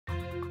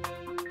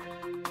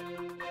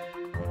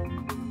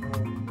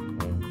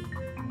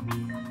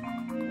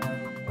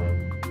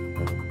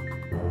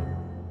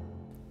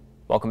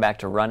Welcome back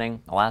to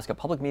Running, Alaska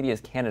Public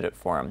Media's Candidate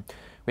Forum.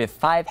 We have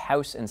 5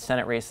 House and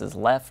Senate races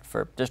left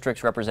for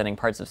districts representing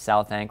parts of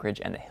South Anchorage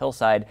and the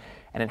Hillside.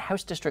 And in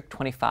House District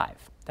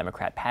 25,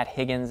 Democrat Pat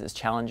Higgins is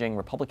challenging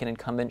Republican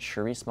incumbent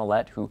Charisse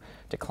Millett, who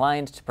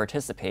declined to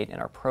participate in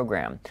our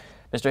program.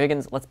 Mr.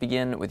 Higgins, let's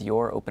begin with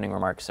your opening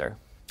remarks, sir.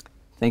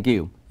 Thank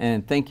you,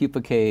 and thank you for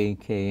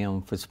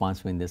KKM for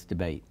sponsoring this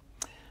debate.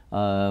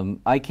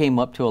 I came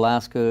up to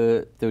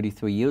Alaska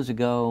 33 years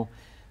ago,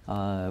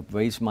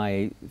 raised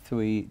my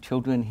 3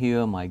 children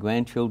here, my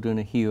grandchildren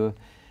are here,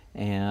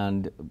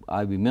 and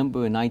I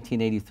remember in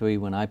 1983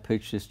 when I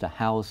purchased a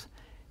house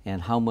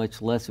and how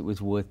much less it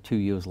was worth 2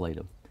 years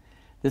later.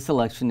 This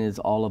election is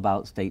all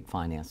about state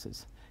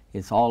finances.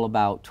 It's all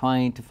about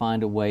trying to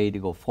find a way to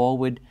go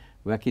forward,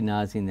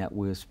 recognizing that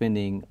we're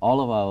spending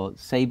all of our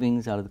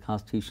savings out of the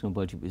constitutional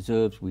budget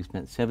reserves. We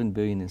spent $7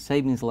 billion in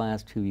savings the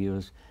last 2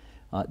 years.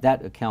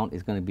 That account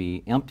is going to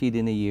be emptied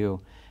in a year,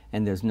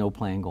 and there's no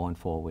plan going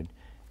forward.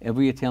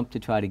 Every attempt to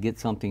try to get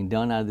something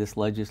done out of this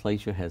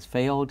legislature has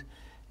failed,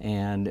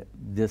 and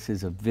this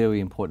is a very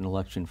important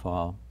election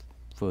for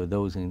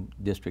those in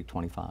District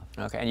 25.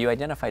 Okay, and you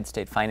identified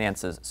state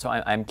finances, so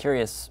I'm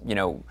curious, you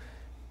know,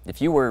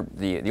 if you were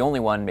the only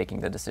one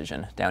making the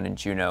decision down in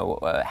Juneau,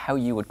 how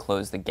you would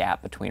close the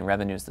gap between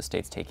revenues the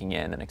state's taking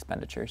in and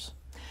expenditures?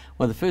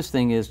 Well, the first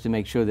thing is to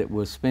make sure that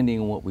we're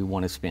spending what we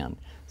want to spend.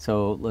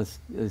 So let's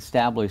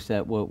establish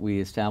that what we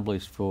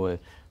established for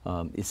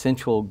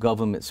essential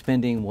government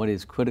spending, what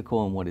is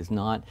critical and what is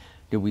not.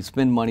 Do we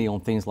spend money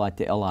on things like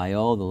the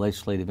LIO, the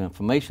Legislative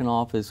Information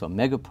Office, or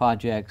mega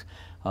projects,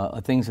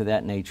 or things of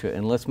that nature?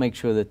 And let's make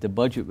sure that the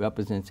budget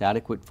represents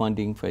adequate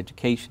funding for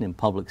education and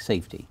public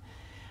safety.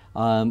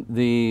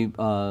 The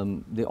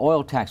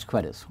oil tax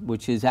credits,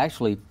 which is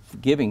actually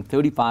giving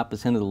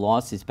 35% of the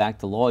losses back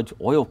to large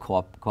oil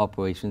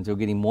corporations. They're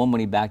getting more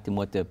money back than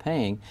what they're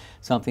paying,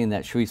 something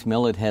that Charisse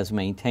Millett has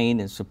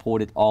maintained and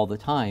supported all the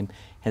time,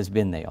 has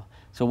been there.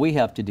 So we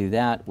have to do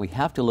that. We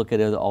have to look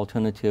at other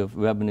alternative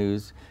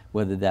revenues,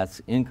 whether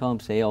that's income,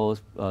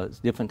 sales,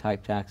 different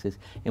type taxes,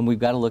 and we've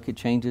got to look at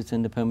changes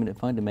in the permanent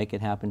fund to make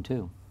it happen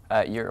too.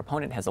 Your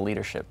opponent has a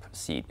leadership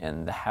seat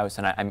in the House,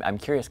 and I'm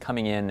curious,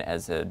 coming in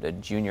as a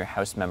junior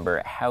House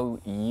member, how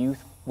you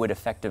would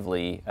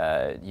effectively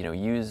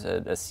use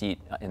a seat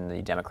in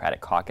the Democratic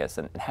caucus,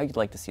 and how you'd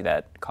like to see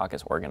that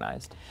caucus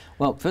organized.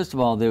 Well, first of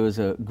all, there was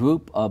a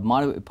group of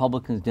moderate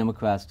Republicans,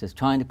 Democrats that's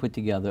trying to put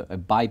together a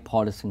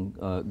bipartisan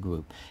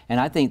group, and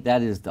I think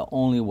that is the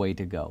only way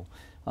to go.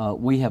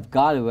 We have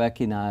got to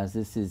recognize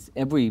this is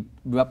every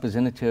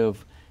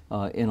representative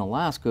in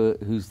Alaska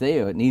who's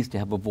there needs to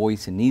have a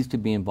voice and needs to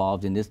be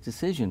involved in this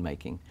decision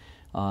making.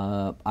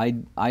 I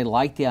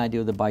like the idea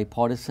of the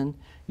bipartisan.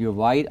 You're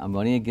right, I'm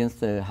running against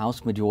the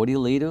House Majority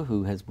Leader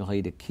who has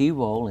played a key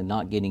role in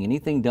not getting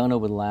anything done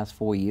over the last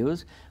 4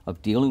 years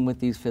of dealing with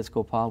these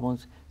fiscal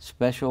problems,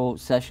 special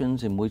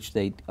sessions in which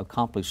they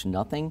accomplish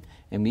nothing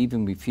and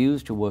even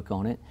refuse to work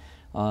on it.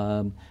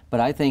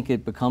 But I think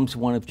it becomes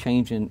one of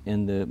change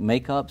in the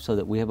makeup so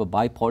that we have a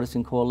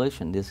bipartisan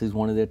coalition. This is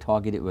one of their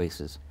targeted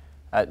races.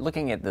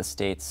 Looking at the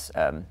state's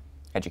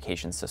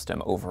education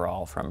system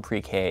overall, from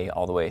pre-K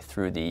all the way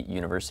through the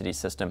university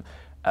system,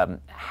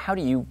 how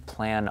do you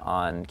plan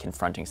on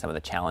confronting some of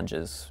the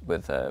challenges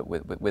with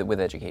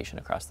education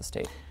across the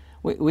state?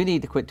 We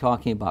need to quit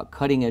talking about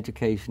cutting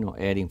education or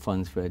adding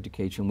funds for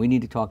education. We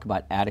need to talk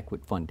about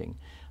adequate funding.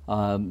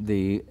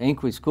 The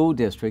Anchorage School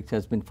District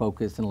has been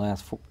focused in the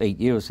last 8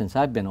 years since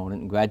I've been on it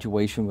in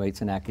graduation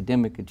rates and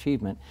academic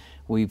achievement.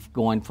 We've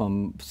gone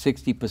from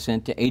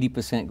 60% to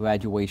 80%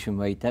 graduation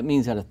rate. That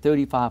means out of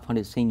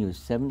 3,500 seniors,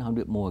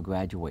 700 more are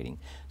graduating.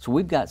 So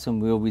we've got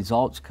some real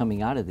results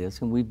coming out of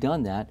this, and we've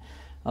done that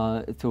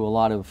through a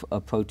lot of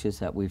approaches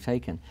that we've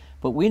taken.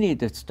 But we need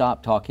to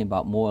stop talking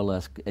about more or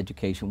less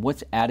education.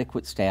 What's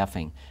adequate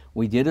staffing?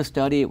 We did a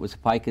study, it was a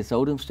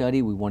Picus-Odom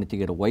study. We wanted to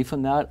get away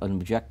from that, an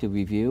objective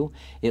review.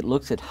 It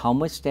looks at how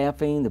much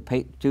staffing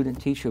the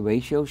student-teacher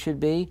ratio should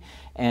be,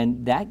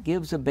 and that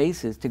gives a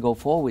basis to go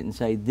forward and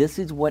say, this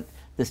is what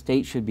the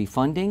state should be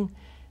funding.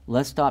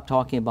 Let's stop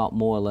talking about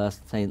more or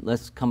less, saying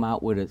let's come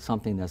out with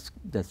something that's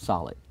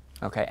solid.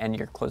 Okay, and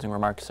your closing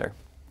remarks, sir?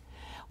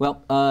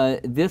 Well,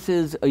 this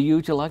is a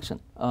huge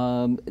election.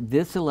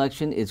 This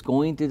election is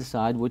going to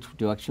decide which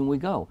direction we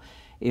go.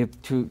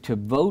 If to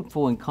vote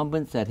for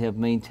incumbents that have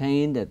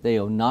maintained that they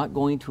are not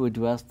going to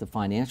address the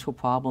financial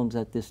problems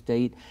at this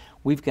state,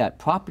 we've got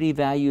property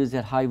values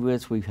at high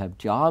risk, we have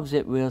jobs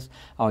at risk,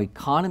 our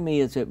economy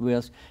is at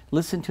risk.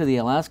 Listen to the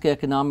Alaska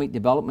Economic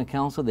Development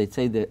Council. They'd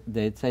say that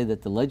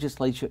the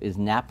legislature is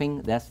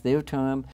napping. That's their term.